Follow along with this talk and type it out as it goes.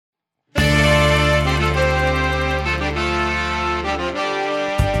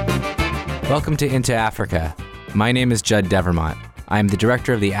Welcome to Into Africa. My name is Judd Devermont. I am the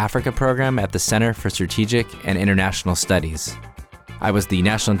director of the Africa program at the Center for Strategic and International Studies. I was the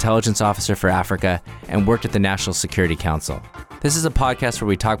National Intelligence Officer for Africa and worked at the National Security Council. This is a podcast where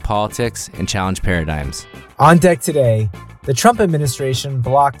we talk politics and challenge paradigms. On deck today, the Trump administration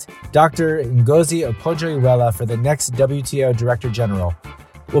blocked Dr. Ngozi Okonjo-Iweala for the next WTO Director General.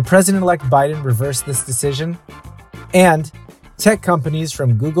 Will President-elect Biden reverse this decision? And tech companies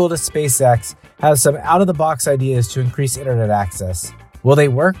from Google to SpaceX have some out-of-the-box ideas to increase internet access. Will they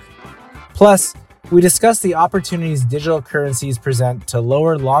work? Plus, we discuss the opportunities digital currencies present to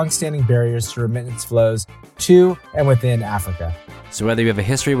lower long-standing barriers to remittance flows to and within Africa. So whether you have a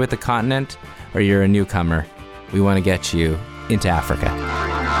history with the continent or you're a newcomer, we want to get you into Africa.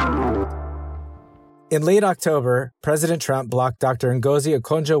 In late October, President Trump blocked Dr. Ngozi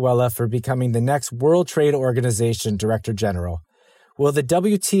Okonjo-Iweala for becoming the next World Trade Organization Director General. Will the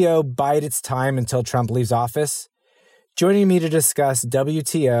WTO bide its time until Trump leaves office? Joining me to discuss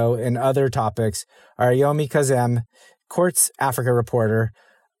WTO and other topics are Yomi Kazem, Quartz Africa reporter,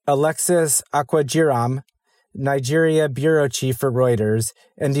 Alexis Akwajiram, Nigeria bureau chief for Reuters,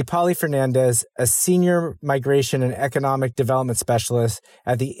 and Dipali Fernandez, a senior migration and economic development specialist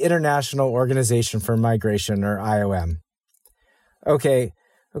at the International Organization for Migration, or IOM. Okay,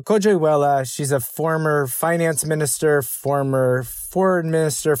 Okonjo-Iweala, she's a former finance minister, former foreign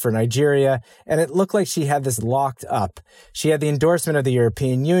minister for Nigeria, and it looked like she had this locked up. She had the endorsement of the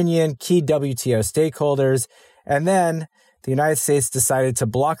European Union, key WTO stakeholders, and then the United States decided to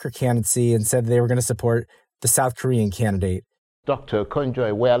block her candidacy and said they were going to support the South Korean candidate. Dr.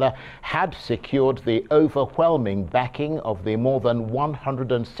 Okonjo-Iweala had secured the overwhelming backing of the more than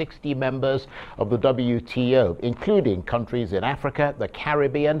 160 members of the WTO, including countries in Africa, the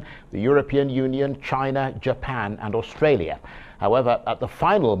Caribbean, the European Union, China, Japan, and Australia. However, at the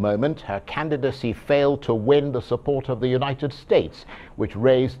final moment, her candidacy failed to win the support of the United States, which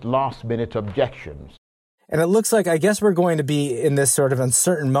raised last-minute objections. And it looks like, I guess we're going to be in this sort of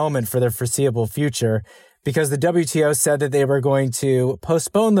uncertain moment for the foreseeable future, because the WTO said that they were going to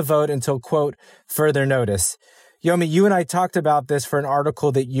postpone the vote until, quote, further notice. Yomi, you and I talked about this for an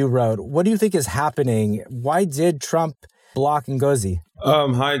article that you wrote. What do you think is happening? Why did Trump block Ngozi?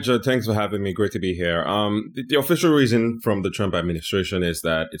 Hi, Judd. Thanks for having me. Great to be here. The official reason from the Trump administration is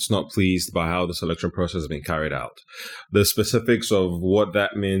that it's not pleased by how the selection process has been carried out. The specifics of what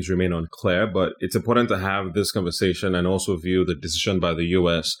that means remain unclear, but it's important to have this conversation and also view the decision by the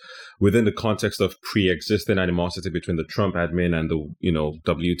U.S. within the context of pre-existing animosity between the Trump admin and the,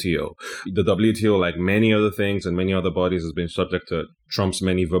 WTO. The WTO, like many other things and many other bodies, has been subject to Trump's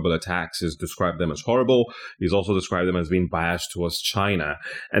many verbal attacks. He's described them as horrible. He's also described them as being biased towards China.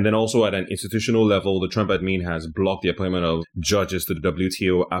 And then also at an institutional level, the Trump admin has blocked the appointment of judges to the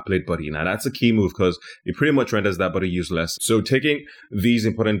WTO appellate body. Now, that's a key move because it pretty much renders that body useless. So taking these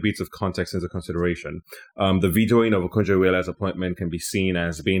important bits of context into consideration, the vetoing of Okonjo-Iweala's appointment can be seen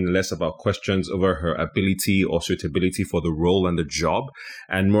as being less about questions over her ability or suitability for the role and the job,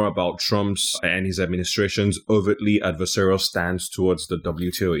 and more about Trump's and his administration's overtly adversarial stance towards the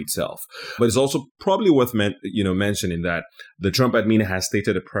WTO itself. But it's also probably worth mentioning that the Trump admin has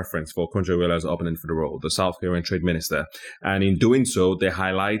stated a preference for Okonjo-Iweala's opponent for the role, the South Korean trade minister. And in doing so, they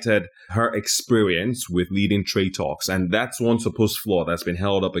highlighted her experience with leading trade talks. And that's one supposed flaw that's been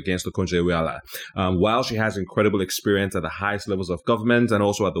held up against Okonjo-Iweala. While she has incredible experience at the highest levels of government and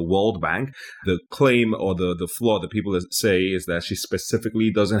also at the World Bank, the claim or the flaw that people say is that she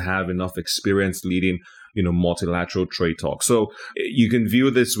specifically doesn't have enough experience leading multilateral trade talks. So you can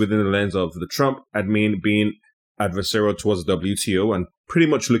view this within the lens of the Trump admin being adversarial towards the WTO and pretty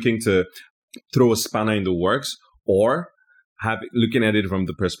much looking to throw a spanner in the works, or looking at it from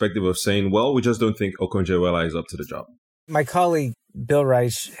the perspective of saying, well, we just don't think Okonjo-Iweala is up to the job. My colleague Bill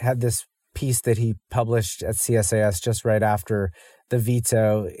Reich had this piece that he published at CSIS just right after the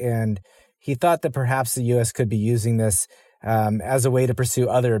veto, and he thought that perhaps the U.S. could be using this as a way to pursue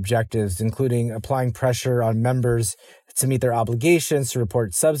other objectives, including applying pressure on members to meet their obligations, to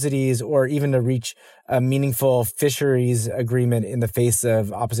report subsidies, or even to reach a meaningful fisheries agreement in the face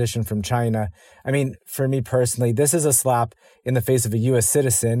of opposition from China. I mean, for me personally, this is a slap in the face of a U.S.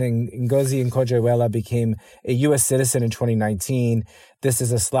 citizen, and Ngozi Okonjo-Iweala became a U.S. citizen in 2019. This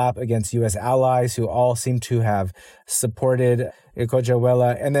is a slap against U.S. allies who all seem to have supported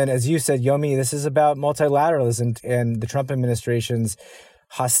Okonjo-Iweala. And then, as you said, Yomi, this is about multilateralism and the Trump administration's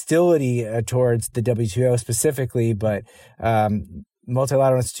hostility towards the WTO specifically, but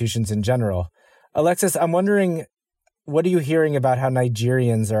multilateral institutions in general. Alexis, I'm wondering, what are you hearing about how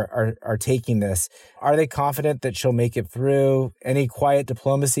Nigerians are taking this? Are they confident that she'll make it through? Any quiet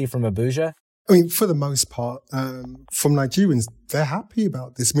diplomacy from Abuja? I mean, for the most part, from Nigerians, they're happy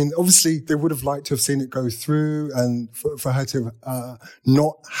about this. I mean, obviously, they would have liked to have seen it go through and for her to have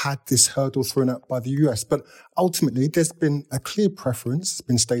not had this hurdle thrown up by the US. But ultimately, there's been a clear preference. It's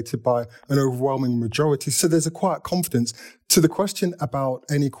been stated by an overwhelming majority. So there's a quiet confidence. To the question about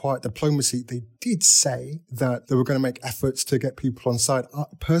any quiet diplomacy, they did say that they were going to make efforts to get people on side.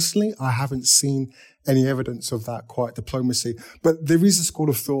 Personally, I haven't seen any evidence of that quiet diplomacy. But there is a school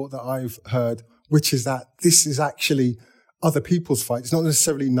of thought that I've heard, which is that this is actually other people's fight. It's not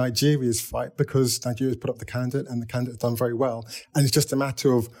necessarily Nigeria's fight, because Nigeria's put up the candidate and the candidate's done very well. And it's just a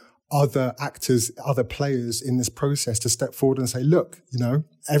matter of other actors, other players in this process to step forward and say, look,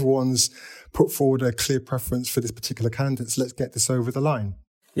 everyone's put forward a clear preference for this particular candidate, so let's get this over the line.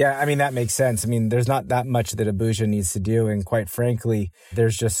 Yeah, I mean, that makes sense. I mean, there's not that much that Abuja needs to do. And quite frankly,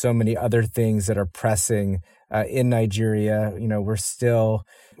 there's just so many other things that are pressing in Nigeria. We're still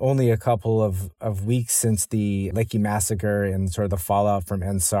only a couple of weeks since the Lekki massacre and sort of the fallout from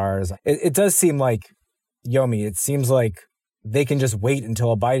EndSARS. It does seem like, Yomi, it seems like they can just wait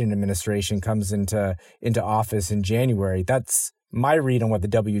until a Biden administration comes into office in January. That's my read on what the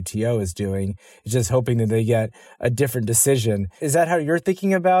WTO is doing, is just hoping that they get a different decision. Is that how you're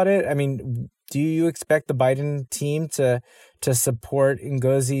thinking about it? I mean, do you expect the Biden team to support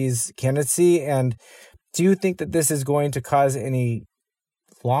Ngozi's candidacy? And do you think that this is going to cause any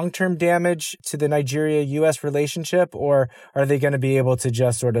long-term damage to the Nigeria-U.S. relationship, or are they going to be able to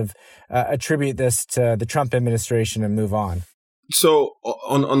just sort of attribute this to the Trump administration and move on? So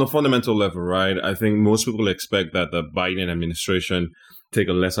on a fundamental level, right, I think most people expect that the Biden administration take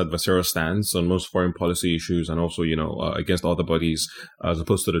a less adversarial stance on most foreign policy issues and also, against other bodies as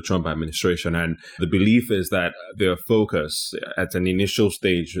opposed to the Trump administration. And the belief is that their focus at an initial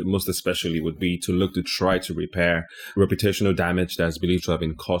stage, most especially, would be to look to try to repair reputational damage that's believed to have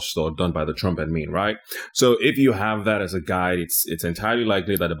been caused or done by the Trump admin, right? So if you have that as a guide, it's entirely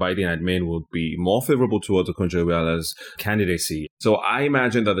likely that the Biden admin will be more favorable towards Okonjo-Iweala's candidacy. So I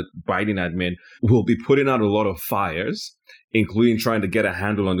imagine that the Biden admin will be putting out a lot of fires, including trying to get a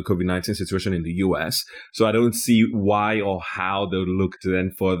handle on the COVID-19 situation in the U.S. So I don't see why or how they would look to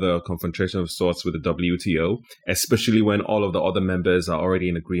then further confrontation of sorts with the WTO, especially when all of the other members are already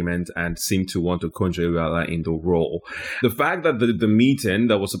in agreement and seem to want Okonjo-Iweala in the role. The fact that the meeting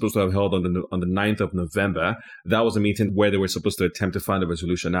that was supposed to have held on the 9th of November, that was a meeting where they were supposed to attempt to find a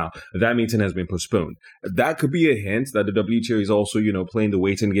resolution. Now, that meeting has been postponed. That could be a hint that the WTO is also, playing the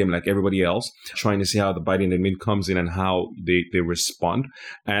waiting game like everybody else, trying to see how the Biden admin comes in and how they respond,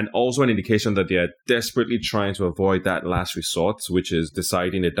 and also an indication that they are desperately trying to avoid that last resort, which is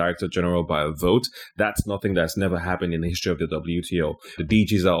deciding the director general by a vote. That's nothing that's never happened in the history of the WTO. The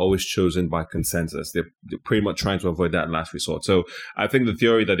DGs are always chosen by consensus. They're pretty much trying to avoid that last resort. So I think the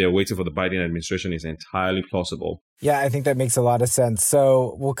theory that they're waiting for the Biden administration is entirely plausible. Yeah, I think that makes a lot of sense.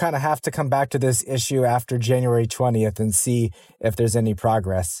 So we'll kind of have to come back to this issue after January 20th and see if there's any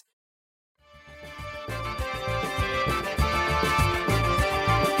progress.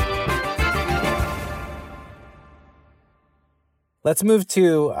 Let's move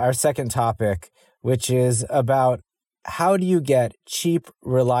to our second topic, which is about how do you get cheap,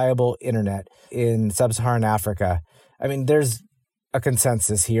 reliable internet in sub-Saharan Africa? I mean, there's a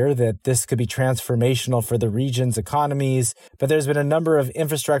consensus here that this could be transformational for the region's economies, but there's been a number of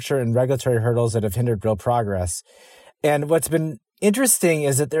infrastructure and regulatory hurdles that have hindered real progress. And what's been interesting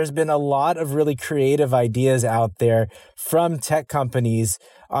is that there's been a lot of really creative ideas out there from tech companies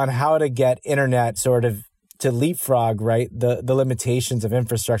on how to get internet sort of to leapfrog, right, the limitations of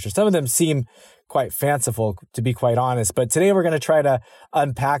infrastructure. Some of them seem quite fanciful, to be quite honest. But today we're going to try to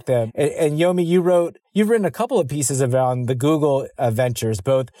unpack them. And Yomi, you've written a couple of pieces around the Google ventures,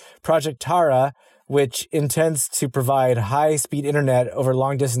 both Project Tara, which intends to provide high-speed internet over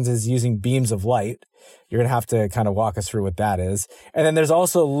long distances using beams of light. You're going to have to kind of walk us through what that is. And then there's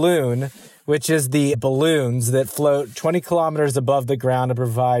also Loon, which is the balloons that float 20 kilometers above the ground to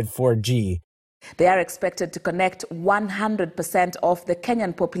provide 4G. They are expected to connect 100% of the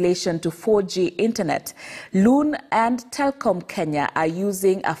Kenyan population to 4G internet. Loon and Telkom Kenya are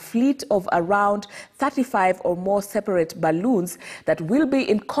using a fleet of around 35 or more separate balloons that will be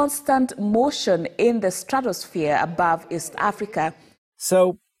in constant motion in the stratosphere above East Africa.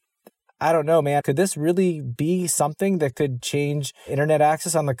 So, I don't know, man. Could this really be something that could change internet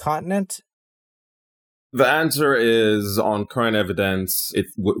access on the continent? The answer is, on current evidence,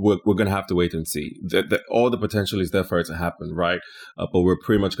 we're going to have to wait and see. All the potential is there for it to happen, right? But we're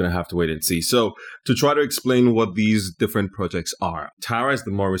pretty much going to have to wait and see. So to try to explain what these different projects are, Tara is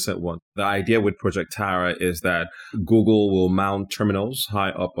the more recent one. The idea with Project Tara is that Google will mount terminals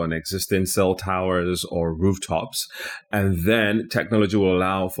high up on existing cell towers or rooftops, and then technology will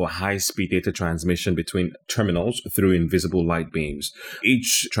allow for high-speed data transmission between terminals through invisible light beams.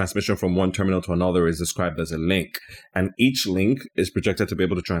 Each transmission from one terminal to another is described as a link, and each link is projected to be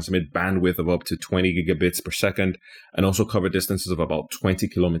able to transmit bandwidth of up to 20 gigabits per second and also cover distances of about 20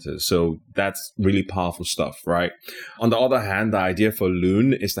 kilometers. So that's really powerful stuff, right? On the other hand, the idea for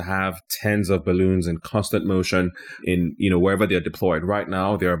Loon is to have tens of balloons in constant motion in, wherever they're deployed. Right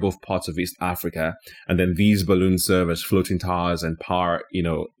now, they are both parts of East Africa, and then these balloons serve as floating towers and power,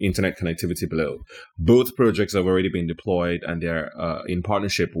 internet connectivity below. Both projects have already been deployed, and they're in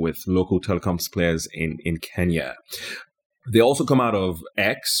partnership with local telecoms players in Kenya. They also come out of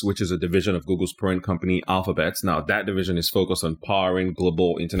X, which is a division of Google's parent company, Alphabet. Now, that division is focused on powering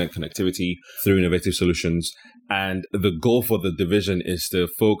global internet connectivity through innovative solutions. And the goal for the division is to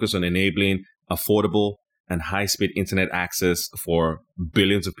focus on enabling affordable and high-speed internet access for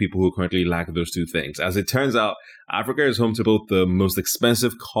billions of people who currently lack those two things. As it turns out, Africa is home to both the most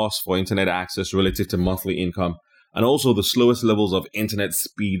expensive cost for internet access relative to monthly income and also the slowest levels of internet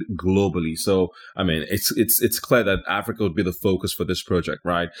speed globally. So, it's clear that Africa would be the focus for this project,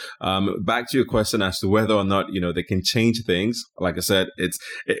 right? Back to your question as to whether or not, they can change things. Like I said,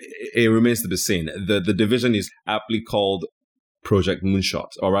 it remains to be seen. The division is aptly called Project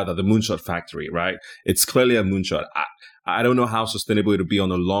Moonshot, or rather the Moonshot Factory, right? It's clearly a moonshot. I don't know how sustainable it'll be on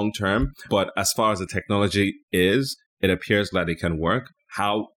the long term, but as far as the technology is, it appears that it can work.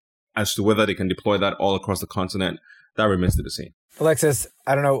 As to whether they can deploy that all across the continent, that remains to be seen. Alexis,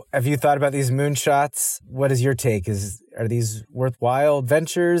 I don't know. Have you thought about these moonshots? What is your take? Are these worthwhile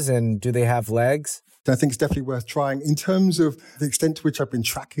ventures, and do they have legs? I think it's definitely worth trying. In terms of the extent to which I've been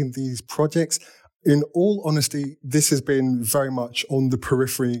tracking these projects, in all honesty, this has been very much on the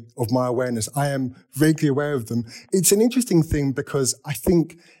periphery of my awareness. I am vaguely aware of them. It's an interesting thing because I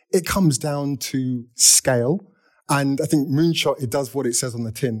think it comes down to scale. And I think Moonshot, it does what it says on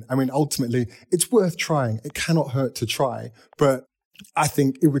the tin. Ultimately, it's worth trying. It cannot hurt to try. But I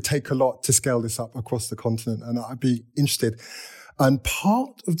think it would take a lot to scale this up across the continent, and I'd be interested. And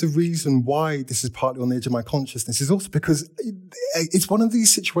part of the reason why this is partly on the edge of my consciousness is also because it's one of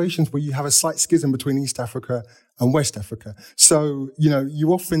these situations where you have a slight schism between East Africa and West Africa. So,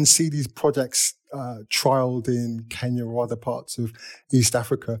 you often see these projects trialed in Kenya or other parts of East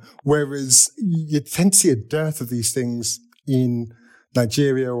Africa, whereas you tend to see a dearth of these things in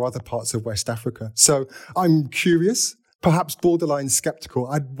Nigeria or other parts of West Africa. So I'm curious, perhaps borderline skeptical.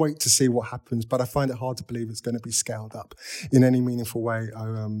 I'd wait to see what happens, but I find it hard to believe it's going to be scaled up in any meaningful way,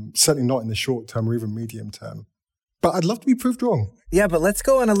 certainly not in the short term or even medium term. But I'd love to be proved wrong. Yeah, but let's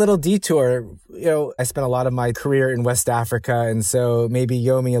go on a little detour. I spent a lot of my career in West Africa, and so maybe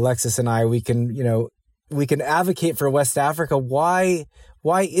Yomi, Alexis, and I, we can advocate for West Africa. Why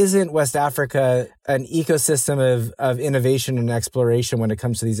isn't West Africa an ecosystem of innovation and exploration when it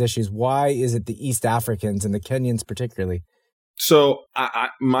comes to these issues? Why is it the East Africans and the Kenyans particularly? So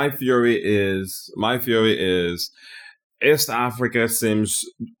my theory is East Africa seems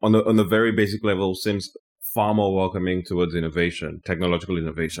on the very basic level seems far more welcoming towards innovation, technological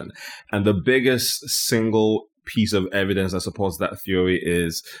innovation. And the biggest single piece of evidence that supports that theory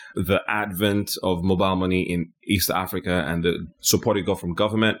is the advent of mobile money in East Africa and the support it got from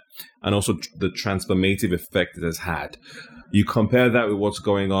government, and also the transformative effect it has had. You compare that with what's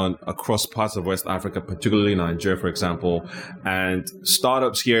going on across parts of West Africa, particularly Nigeria, for example, and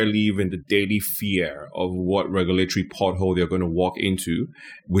startups here live in the daily fear of what regulatory pothole they're going to walk into,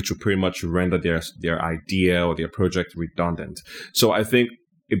 which will pretty much render their idea or their project redundant. So I think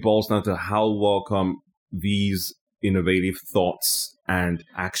it boils down to how welcome these innovative thoughts and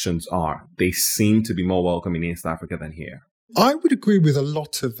actions are. They seem to be more welcome in East Africa than here. I would agree with a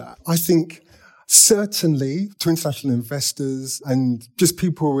lot of that. I think certainly to international investors and just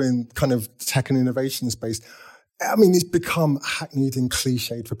people in kind of tech and innovation space, it's become hackneyed and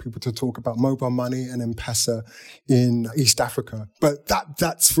cliched for people to talk about mobile money and M-Pesa in East Africa. But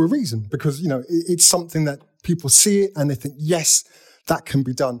that's for a reason, because, it's something that people see it and they think, yes, that can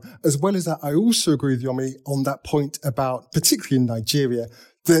be done. As well as that, I also agree with Yomi on that point about, particularly in Nigeria,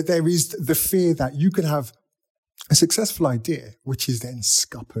 that there is the fear that you can have a successful idea, which is then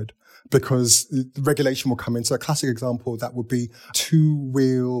scuppered because the regulation will come in. So a classic example, that would be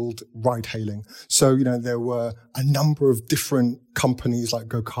two-wheeled ride-hailing. So, there were a number of different companies like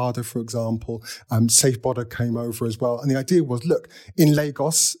GoCardo, for example. SafeBoda came over as well. And the idea was, look, in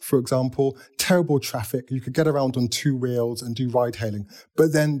Lagos, for example, terrible traffic. You could get around on two wheels and do ride-hailing.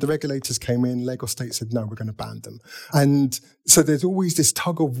 But then the regulators came in. Lagos State said, no, we're going to ban them. And so there's always this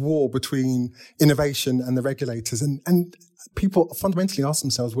tug of war between innovation and the regulators. And people fundamentally ask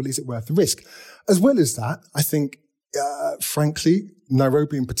themselves, well, is it worth the risk? As well as that, I think, frankly,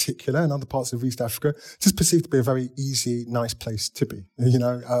 Nairobi in particular and other parts of East Africa just perceived to be a very easy, nice place to be.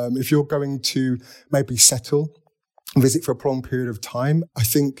 If you're going to maybe settle, visit for a prolonged period of time, I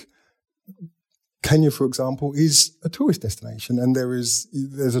think Kenya, for example, is a tourist destination, and there's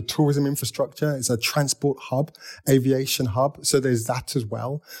a tourism infrastructure. It's a transport hub, aviation hub. So there's that as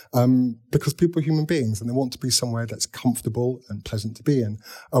well, because people are human beings and they want to be somewhere that's comfortable and pleasant to be in.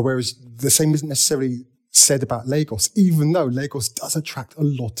 Whereas the same isn't necessarily said about Lagos, even though Lagos does attract a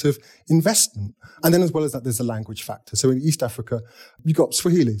lot of investment. And then as well as that, there's a language factor. So in East Africa, you've got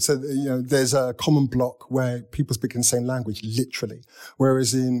Swahili. So, there's a common block where people speak in the same language, literally.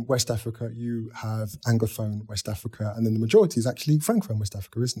 Whereas in West Africa, you have Anglophone West Africa, and then the majority is actually Francophone West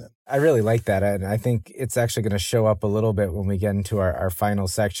Africa, isn't it? I really like that. And I think it's actually going to show up a little bit when we get into our final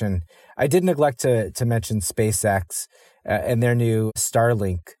section. I did neglect to mention SpaceX and their new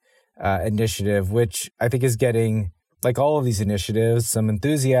Starlink initiative, which I think is getting, like all of these initiatives, some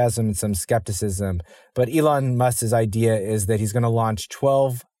enthusiasm and some skepticism. But Elon Musk's idea is that he's going to launch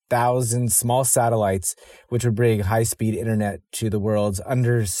 12,000 small satellites, which would bring high-speed internet to the world's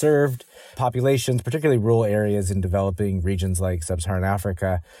underserved populations, particularly rural areas in developing regions like sub-Saharan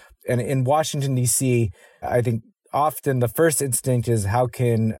Africa. And in Washington, D.C., I think often the first instinct is how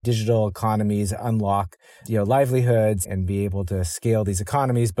can digital economies unlock, livelihoods and be able to scale these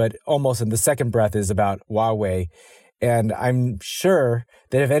economies. But almost in the second breath is about Huawei. And I'm sure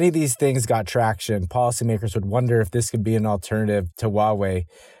that if any of these things got traction, policymakers would wonder if this could be an alternative to Huawei.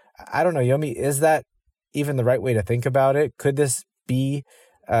 I don't know, Yomi, is that even the right way to think about it? Could this be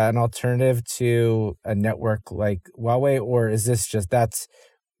an alternative to a network like Huawei, or is this just that's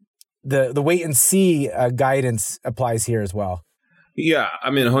the wait and see guidance applies here as well? Yeah,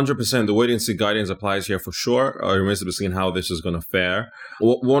 100%. The wait and see guidance applies here for sure. It remains to be seen how this is going to fare.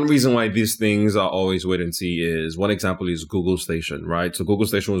 One reason why these things are always wait and see is, one example is Google Station, right? So Google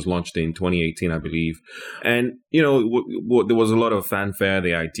Station was launched in 2018, I believe. And, there was a lot of fanfare.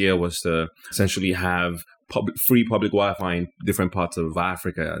 The idea was to essentially have free public Wi-Fi in different parts of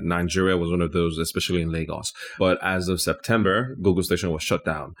Africa. Nigeria was one of those, especially in Lagos. But as of September, Google Station was shut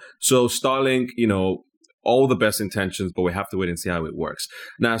down. So Starlink, all the best intentions, but we have to wait and see how it works.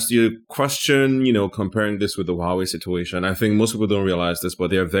 Now, as to your question, comparing this with the Huawei situation, I think most people don't realize this, but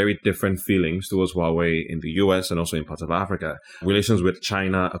there are very different feelings towards Huawei in the US and also in parts of Africa. Relations with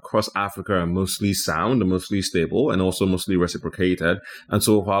China across Africa are mostly sound, mostly stable, and also mostly reciprocated. And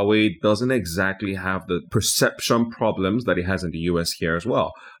so Huawei doesn't exactly have the perception problems that it has in the US here as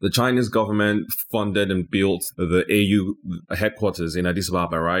well. The Chinese government funded and built the AU headquarters in Addis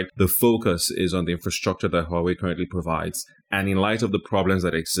Ababa, right? The focus is on the infrastructure that Huawei currently provides. And in light of the problems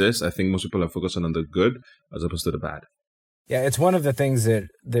that exist, I think most people are focusing on the good as opposed to the bad. Yeah, it's one of the things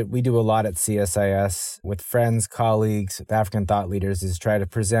that we do a lot at CSIS with friends, colleagues, with African thought leaders, is try to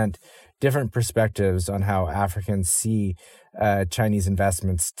present different perspectives on how Africans see Chinese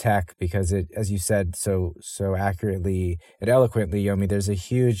investments, tech, because it, as you said so accurately and eloquently, Yomi, there's a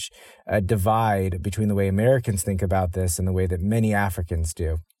huge divide between the way Americans think about this and the way that many Africans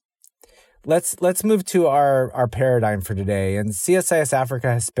do. Let's move to our paradigm for today. And CSIS Africa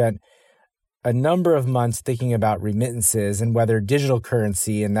has spent a number of months thinking about remittances and whether digital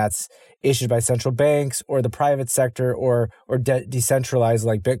currency, and that's issued by central banks or the private sector or decentralized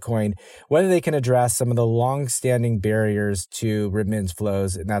like Bitcoin, whether they can address some of the long-standing barriers to remittance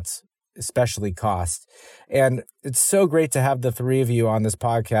flows, and that's especially cost. And it's so great to have the three of you on this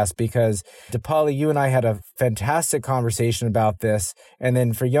podcast because, Dipali, you and I had a fantastic conversation about this. And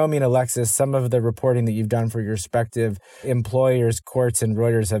then for Yomi and Alexis, some of the reporting that you've done for your respective employers, Quartz and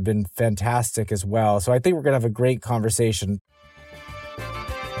Reuters, have been fantastic as well. So I think we're going to have a great conversation.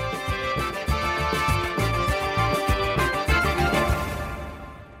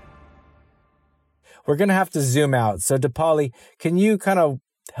 We're going to have to zoom out. So Dipali, can you kind of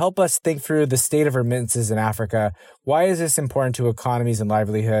help us think through the state of remittances in Africa? Why is this important to economies and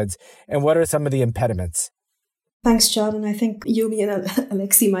livelihoods? And what are some of the impediments? Thanks, John. And I think Yomi and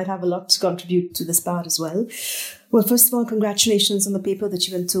Alexi might have a lot to contribute to this part as well. Well, first of all, congratulations on the paper that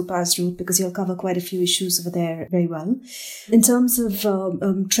you and Topaz wrote, because you'll cover quite a few issues over there very well. In terms of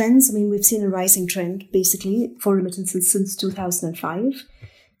trends, we've seen a rising trend, basically, for remittances since 2005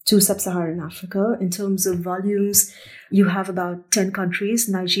 to sub-Saharan Africa. In terms of volumes, you have about 10 countries,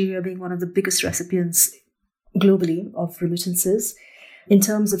 Nigeria being one of the biggest recipients globally of remittances. In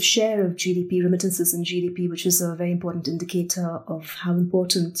terms of share of GDP, remittances in GDP, which is a very important indicator of how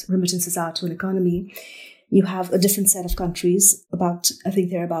important remittances are to an economy, you have a different set of countries. I think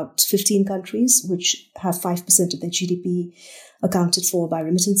there are about 15 countries which have 5% of their GDP accounted for by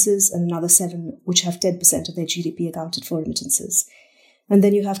remittances, and another 7 which have 10% of their GDP accounted for remittances. And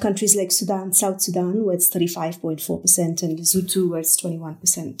then you have countries like Sudan, South Sudan, where it's 35.4%, and Lesotho, where it's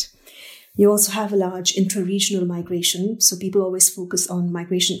 21%. You also have a large intra-regional migration. So people always focus on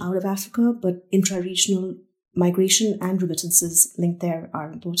migration out of Africa, but intra-regional migration and remittances linked there are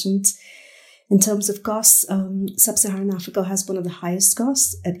important. In terms of costs, sub-Saharan Africa has one of the highest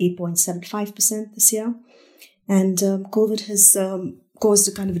costs at 8.75% this year. And COVID has caused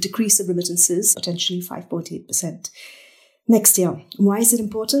a kind of a decrease of remittances, potentially 5.8% next year. Why is it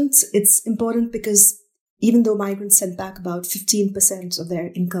important? It's important because even though migrants send back about 15% of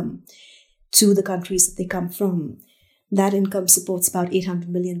their income to the countries that they come from, that income supports about 800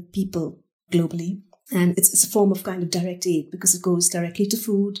 million people globally. And it's a form of kind of direct aid because it goes directly to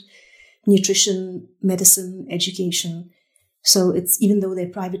food, nutrition, medicine, education. So it's, even though they're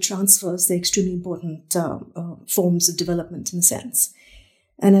private transfers, they're extremely important forms of development in a sense.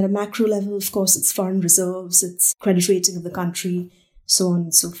 And at a macro level, of course, it's foreign reserves, it's credit rating of the country, so on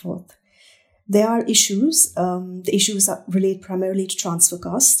and so forth. There are issues. The issues relate primarily to transfer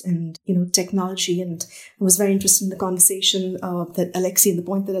costs and, technology. And I was very interested in the conversation that Alexi, and the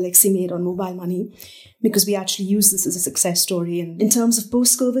point that Alexi made on mobile money, because we actually use this as a success story. And in terms of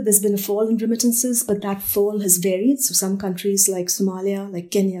post-COVID, there's been a fall in remittances, but that fall has varied. So some countries like Somalia, like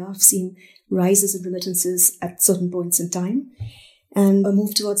Kenya, have seen rises in remittances at certain points in time. And a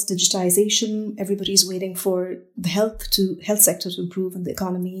move towards digitization. Everybody's waiting for the health sector to improve and the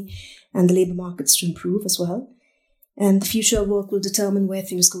economy and the labor markets to improve as well. And the future of work will determine where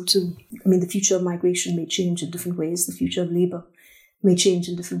things go to. The future of migration may change in different ways. The future of labor may change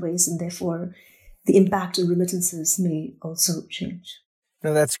in different ways. And therefore, the impact on remittances may also change.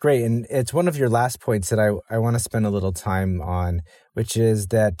 No, that's great. And it's one of your last points that I want to spend a little time on, which is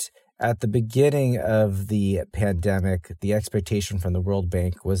that at the beginning of the pandemic, the expectation from the World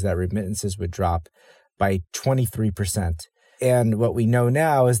Bank was that remittances would drop by 23%. And what we know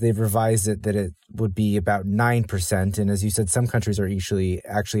now is they've revised it that it would be about 9%. And as you said, some countries are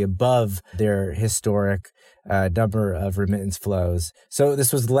actually above their historic number of remittance flows. So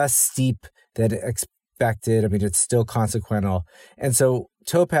this was less steep than expected. It's still consequential. And so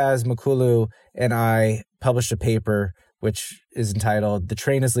Topaz Mukulu and I published a paper which is entitled "The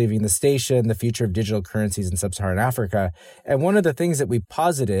Train is Leaving the Station, The Future of Digital Currencies in Sub-Saharan Africa." And one of the things that we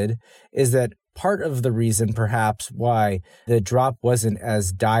posited is that part of the reason perhaps why the drop wasn't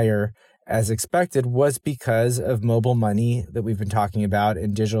as dire as expected was because of mobile money that we've been talking about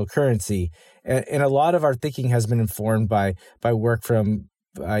in digital currency. And a lot of our thinking has been informed by work from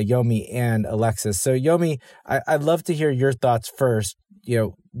Yomi and Alexis. So Yomi, I'd love to hear your thoughts first.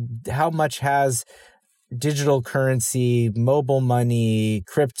 How much has digital currency, mobile money,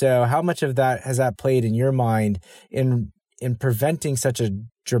 crypto, how much of that has that played in your mind in preventing such a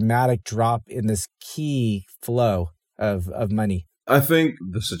dramatic drop in this key flow of money? I think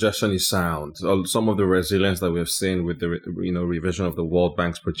the suggestion is sound. Some of the resilience that we've seen with the revision of the World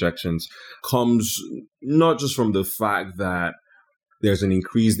Bank's projections comes not just from the fact that there's an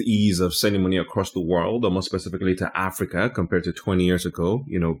increased ease of sending money across the world, or more specifically to Africa compared to 20 years ago,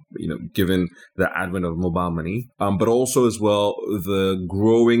 given the advent of mobile money, but also as well, the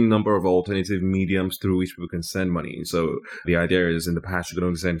growing number of alternative mediums through which people can send money. So the idea is in the past, you could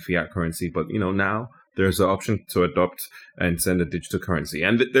only send fiat currency, but, now there's the option to adopt and send a digital currency.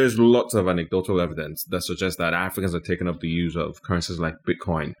 And there's lots of anecdotal evidence that suggests that Africans are taking up the use of currencies like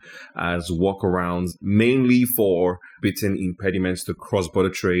Bitcoin as workarounds, mainly for beating impediments to cross-border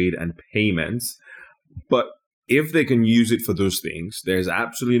trade and payments. But if they can use it for those things, there's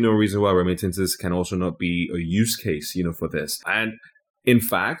absolutely no reason why remittances can also not be a use case, for this. And in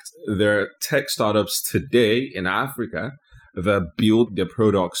fact, there are tech startups today in Africa that build their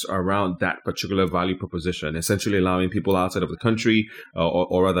products around that particular value proposition, essentially allowing people outside of the country,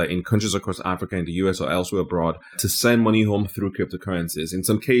 or rather in countries across Africa, in the US or elsewhere abroad, to send money home through cryptocurrencies. In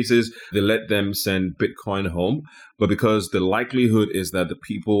some cases, they let them send Bitcoin home, but because the likelihood is that the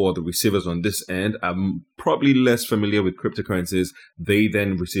people or the receivers on this end are probably less familiar with cryptocurrencies, they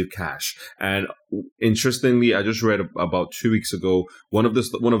then receive cash. And interestingly, I just read about 2 weeks ago, one of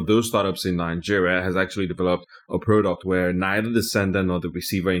those startups in Nigeria has actually developed a product where neither the sender nor the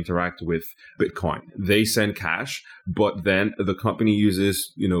receiver interact with Bitcoin. They send cash, but then the company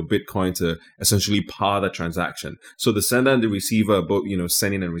uses, Bitcoin to essentially power the transaction. So the sender and the receiver are both,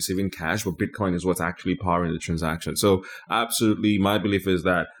 sending and receiving cash, but Bitcoin is what's actually powering the transaction. So absolutely, my belief is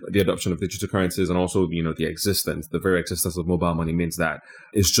that the adoption of digital currencies and also, the very existence of mobile money means that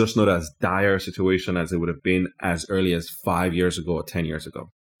it's just not as dire a situation as it would have been as early as 5 years ago or 10 years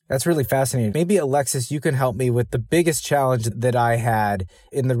ago. That's really fascinating. Maybe, Alexis, you can help me with the biggest challenge that I had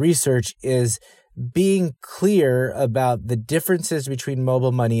in the research is being clear about the differences between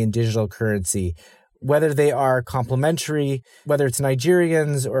mobile money and digital currency, whether they are complementary, whether it's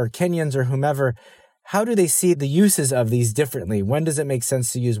Nigerians or Kenyans or whomever. How do they see the uses of these differently? When does it make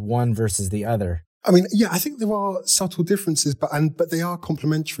sense to use one versus the other? I think there are subtle differences, but they are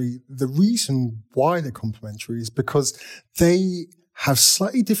complementary. The reason why they're complementary is because they have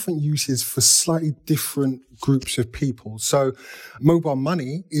slightly different uses for slightly different groups of people. So mobile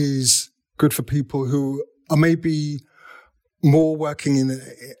money is good for people who are maybe more working in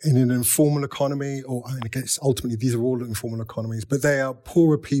an informal economy, I guess ultimately these are all informal economies, but they are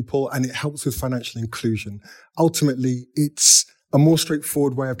poorer people and it helps with financial inclusion. Ultimately, it's a more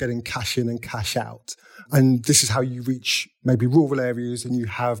straightforward way of getting cash in and cash out. And this is how you reach maybe rural areas and you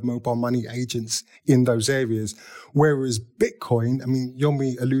have mobile money agents in those areas. Whereas Bitcoin,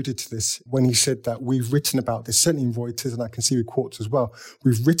 Yomi alluded to this when he said that we've written about this, certainly in Reuters, and I can see with quotes as well.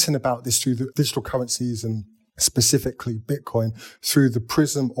 We've written about this through the digital currencies and specifically Bitcoin through the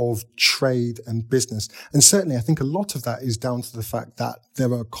prism of trade and business. And certainly I think a lot of that is down to the fact that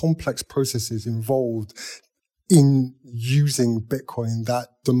there are complex processes involved in using Bitcoin that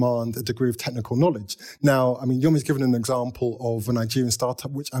demand a degree of technical knowledge. Now, Yomi's given an example of a Nigerian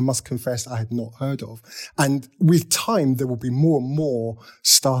startup, which I must confess I had not heard of. And with time, there will be more and more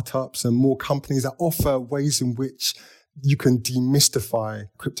startups and more companies that offer ways in which you can demystify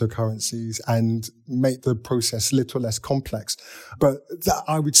cryptocurrencies and make the process a little less complex. But that,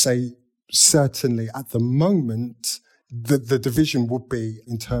 I would say, certainly at the moment, the division would be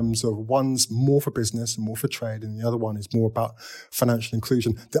in terms of one's more for business and more for trade, and the other one is more about financial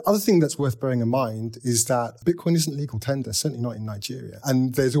inclusion. The other thing that's worth bearing in mind is that Bitcoin isn't legal tender, certainly not in Nigeria.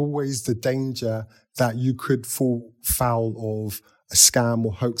 And there's always the danger that you could fall foul of a scam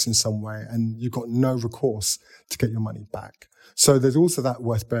or hoax in some way, and you've got no recourse to get your money back. So there's also that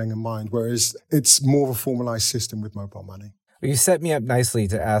worth bearing in mind, whereas it's more of a formalized system with mobile money. You set me up nicely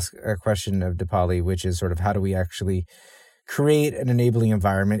to ask a question of Dipali, which is sort of how do we actually create an enabling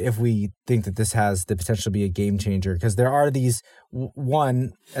environment if we think that this has the potential to be a game changer? Because there are these,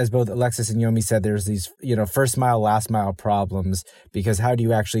 one, as both Alexis and Yomi said, there's these, first mile, last mile problems, because how do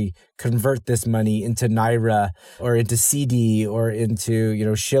you actually convert this money into Naira or into CD or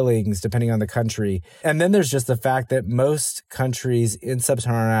into, shillings, depending on the country? And then there's just the fact that most countries in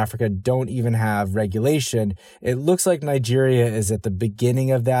sub-Saharan Africa don't even have regulation. It looks like Nigeria is at the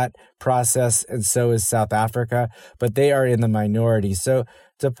beginning of that process, and so is South Africa, but they are in the minority. So,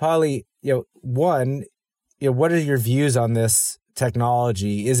 Dipali, one, what are your views on this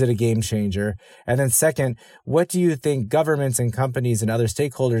technology? Is it a game changer? And then second, what do you think governments and companies and other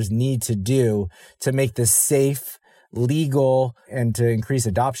stakeholders need to do to make this safe, legal, and to increase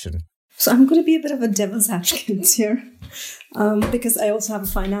adoption? So I'm going to be a bit of a devil's advocate here because I also have a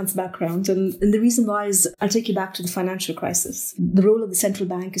finance background. And the reason why is I'll take you back to the financial crisis. The role of the central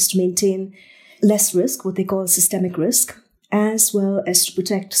bank is to maintain less risk, what they call systemic risk, as well as to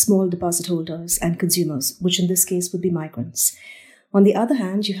protect small deposit holders and consumers, which in this case would be migrants. On the other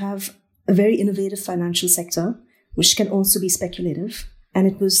hand, you have a very innovative financial sector, which can also be speculative. And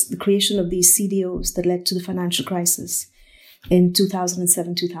it was the creation of these CDOs that led to the financial crisis in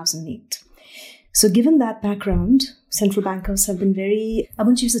 2007, 2008. So given that background, central bankers have been very, I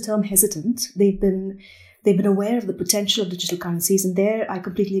wouldn't use the term hesitant. They've been aware of the potential of digital currencies. And there I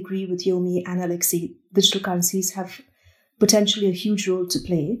completely agree with Yomi and Alexi. Digital currencies have potentially a huge role to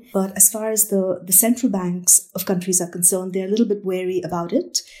play. But as far as the central banks of countries are concerned, they're a little bit wary about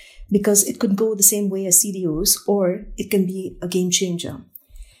it because it could go the same way as CDOs, or it can be a game changer.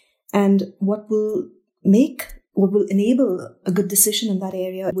 And what will enable a good decision in that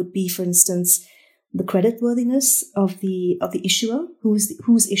area would be, for instance, the creditworthiness of the issuer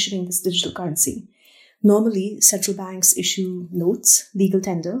who's issuing this digital currency. Normally, central banks issue notes, legal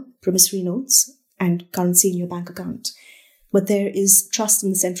tender, promissory notes, and currency in your bank account. But there is trust in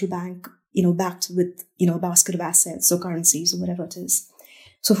the central bank, backed with, a basket of assets or currencies or whatever it is.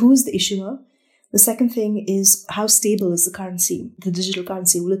 So who is the issuer? The second thing is, how stable is the currency, the digital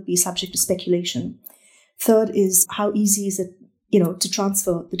currency? Will it be subject to speculation? Third is, how easy is it, to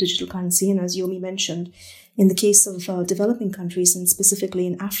transfer the digital currency? And as Yomi mentioned, in the case of developing countries, and specifically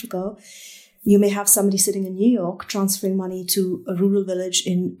in Africa, you may have somebody sitting in New York transferring money to a rural village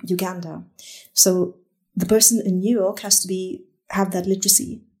in Uganda. So the person in New York has to have that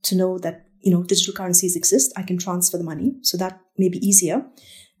literacy to know that, digital currencies exist. I can transfer the money. So that may be easier.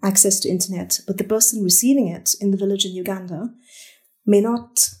 Access to internet. But the person receiving it in the village in Uganda may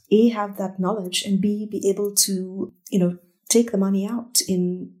not, A, have that knowledge, and B, be able to, take the money out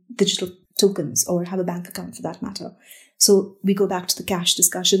in digital tokens or have a bank account for that matter. So we go back to the cash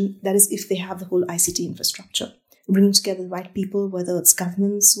discussion. That is if they have the whole ICT infrastructure. Bringing together the right people, whether it's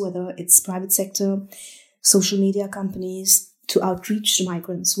governments, whether it's private sector, social media companies, to outreach to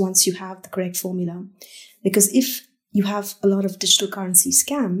migrants once you have the correct formula. Because if you have a lot of digital currency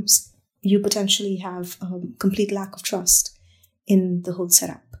scams, you potentially have a complete lack of trust in the whole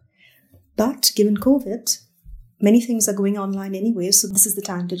setup. But given COVID, many things are going online anyway, so this is the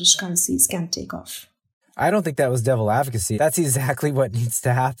time digital currencies can take off. I don't think that was devil advocacy. That's exactly what needs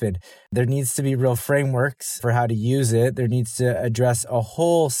to happen. There needs to be real frameworks for how to use it. There needs to address a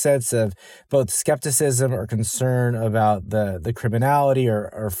whole sense of both skepticism or concern about the criminality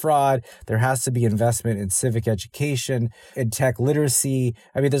or fraud. There has to be investment in civic education and tech literacy.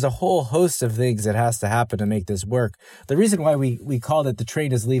 I mean, there's a whole host of things that has to happen to make this work. The reason why we called it The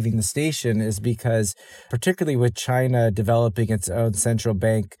Train is Leaving the Station is because, particularly with China developing its own central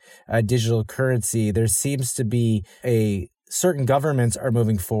bank digital currency, there seems to be certain governments are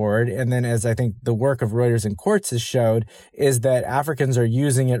moving forward. And then, as I think the work of Reuters and Quartz has showed, is that Africans are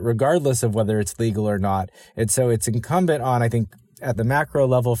using it regardless of whether it's legal or not. And so it's incumbent on, I think, at the macro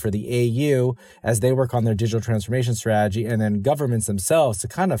level for the AU, as they work on their digital transformation strategy, and then governments themselves to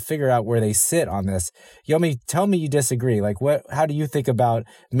kind of figure out where they sit on this. Yomi, tell me you disagree. How do you think about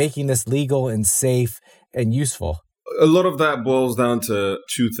making this legal and safe and useful? A lot of that boils down to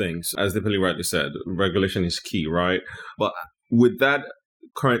two things. As Dipali rightly said, regulation is key, right? But with that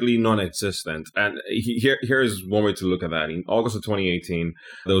currently non-existent, and here is one way to look at that. In August of 2018,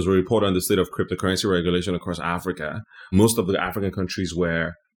 there was a report on the state of cryptocurrency regulation across Africa. Most of the African countries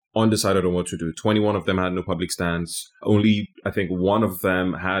were undecided on what to do. 21 of them had no public stance. Only, I think, one of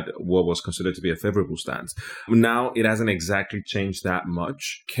them had what was considered to be a favorable stance. Now, it hasn't exactly changed that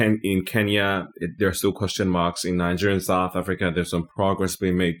much. In Kenya, there are still question marks. In Nigeria and South Africa, there's some progress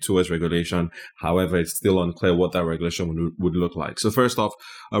being made towards regulation. However, it's still unclear what that regulation would look like. So first off,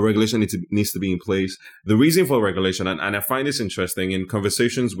 a regulation needs to be in place. The reason for regulation, and I find this interesting, in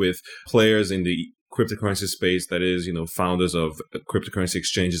conversations with players in the cryptocurrency space, that is, founders of cryptocurrency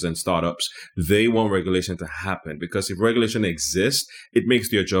exchanges and startups, they want regulation to happen, because if regulation exists, it makes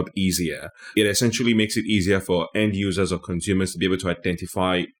their job easier. It essentially makes it easier for end users or consumers to be able to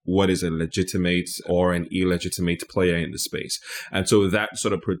identify what is a legitimate or an illegitimate player in the space. And so that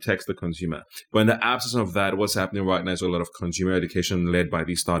sort of protects the consumer. But in the absence of that, what's happening right now is a lot of consumer education led by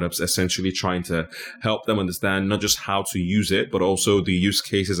these startups, essentially trying to help them understand not just how to use it, but also the use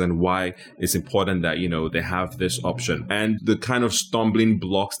cases and why it's important that, they have this option. And the kind of stumbling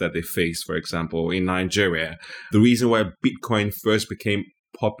blocks that they face, for example, in Nigeria, the reason why Bitcoin first became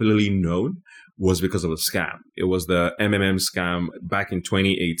popularly known was because of a scam. It was the MMM scam back in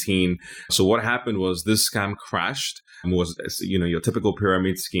 2018. So what happened was this scam crashed. It was, your typical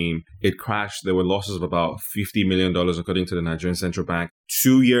pyramid scheme. It crashed. There were losses of about $50 million, according to the Nigerian Central Bank.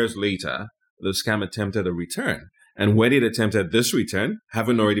 2 years later, the scam attempted a return. And when it attempted this return,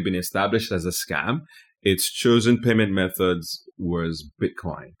 having already been established as a scam, its chosen payment methods was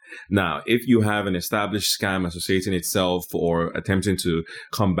Bitcoin. Now, if you have an established scam associating itself or attempting to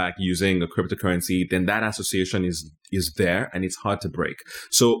come back using a cryptocurrency, then that association is there and it's hard to break.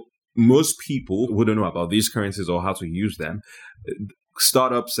 So most people wouldn't know about these currencies or how to use them.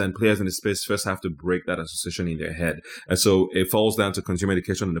 Startups and players in the space first have to break that association in their head. And so it falls down to consumer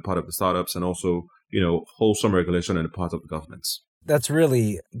education on the part of the startups and also, wholesome regulation on the part of the governments. That's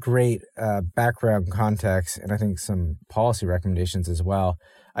really great background context, and I think some policy recommendations as well.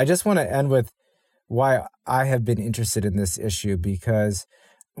 I just want to end with why I have been interested in this issue, because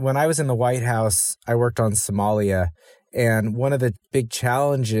when I was in the White House, I worked on Somalia, and one of the big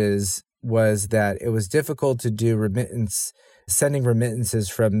challenges was that it was difficult to do remittance sending remittances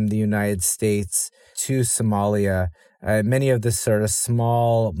from the United States to Somalia. Many of the sort of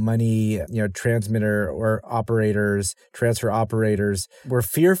small money, transfer operators were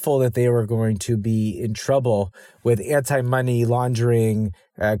fearful that they were going to be in trouble with anti-money laundering,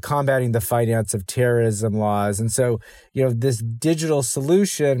 combating the finance of terrorism laws. And so, this digital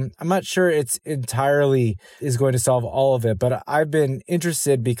solution, I'm not sure it's entirely is going to solve all of it, but I've been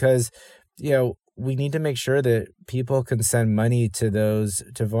interested because, we need to make sure that people can send money to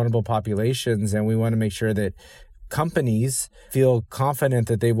vulnerable populations, and we want to make sure that companies feel confident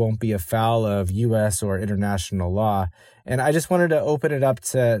that they won't be afoul of U.S. or international law. And I just wanted to open it up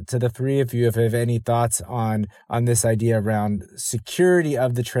to the three of you if you have any thoughts on this idea around security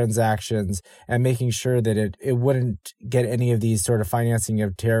of the transactions and making sure that it wouldn't get any of these sort of financing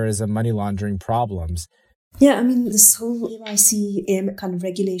of terrorism, money laundering problems. Yeah, this whole KYC kind of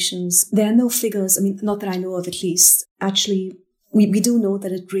regulations, there are no figures, not that I know of at least. Actually, we do know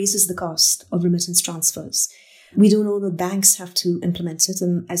that it raises the cost of remittance transfers. We do know that banks have to implement it.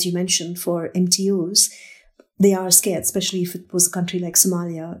 And as you mentioned, for MTOs, they are scared, especially if it was a country like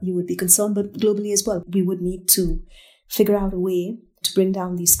Somalia, you would be concerned, but globally as well. We would need to figure out a way to bring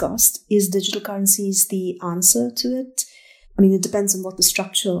down these costs. Is digital currencies the answer to it? It depends on what the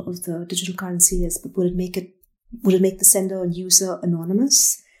structure of the digital currency is, but would it make the sender and user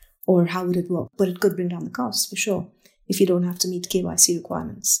anonymous, or how would it work? But it could bring down the costs for sure if you don't have to meet KYC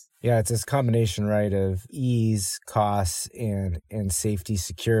requirements. Yeah, it's this combination, right, of ease, costs, and safety,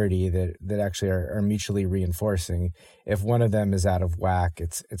 security that actually are mutually reinforcing. If one of them is out of whack,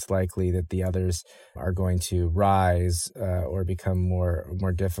 it's likely that the others are going to rise or become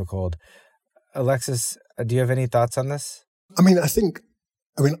more difficult. Alexis, do you have any thoughts on this?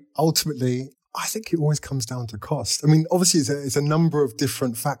 Ultimately, I think it always comes down to cost. Obviously, it's a number of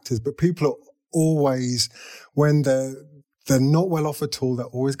different factors, but people are always, when they're not well off at all, they're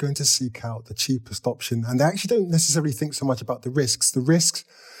always going to seek out the cheapest option. And they actually don't necessarily think so much about the risks. The risks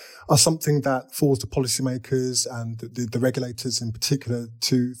are something that falls to policymakers and the regulators in particular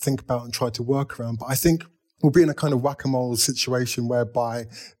to think about and try to work around. But I think we'll be in a kind of whack-a-mole situation whereby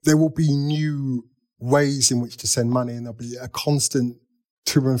there will be new ways in which to send money, and there'll be a constant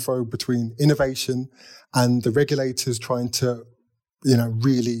to and fro between innovation and the regulators trying to,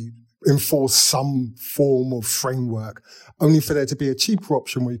 really enforce some form of framework, only for there to be a cheaper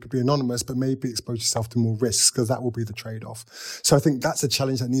option where you could be anonymous, but maybe expose yourself to more risks, because that will be the trade-off. So I think that's a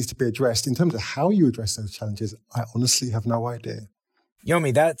challenge that needs to be addressed. In terms of how you address those challenges, I honestly have no idea.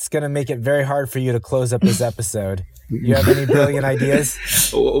 Yomi, that's going to make it very hard for you to close up this episode. You have any brilliant ideas?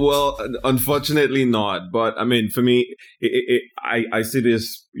 Well, unfortunately not. But for me, I see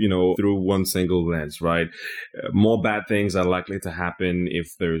this, through one single lens, right? More bad things are likely to happen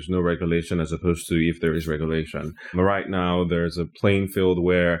if there is no regulation as opposed to if there is regulation. Right now, there's a playing field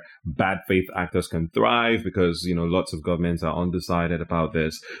where bad faith actors can thrive because, lots of governments are undecided about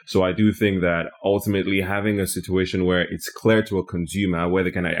this. So I do think that ultimately having a situation where it's clear to a consumer where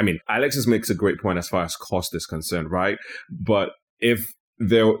they can, Alexis makes a great point as far as cost is concerned, right? But if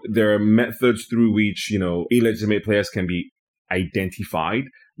there are methods through which, illegitimate players can be identified,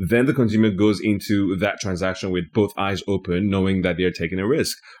 then the consumer goes into that transaction with both eyes open, knowing that they're taking a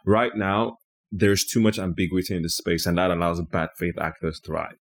risk. Right now, there's too much ambiguity in the space, and that allows bad faith actors to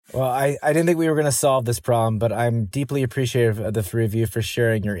thrive. Well, I didn't think we were going to solve this problem, but I'm deeply appreciative of the three of you for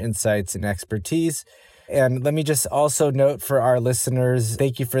sharing your insights and expertise. And let me just also note for our listeners,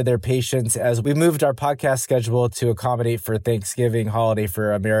 thank you for their patience as we moved our podcast schedule to accommodate for Thanksgiving holiday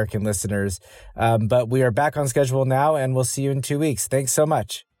for American listeners. But we are back on schedule now, and we'll see you in 2 weeks. Thanks so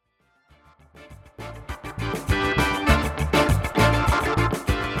much.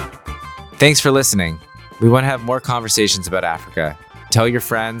 Thanks for listening. We want to have more conversations about Africa. Tell your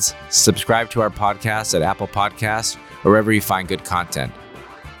friends, subscribe to our podcast at Apple Podcasts or wherever you find good content.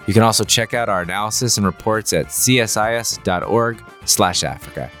 You can also check out our analysis and reports at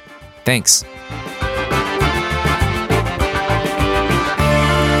csis.org/Africa. Thanks.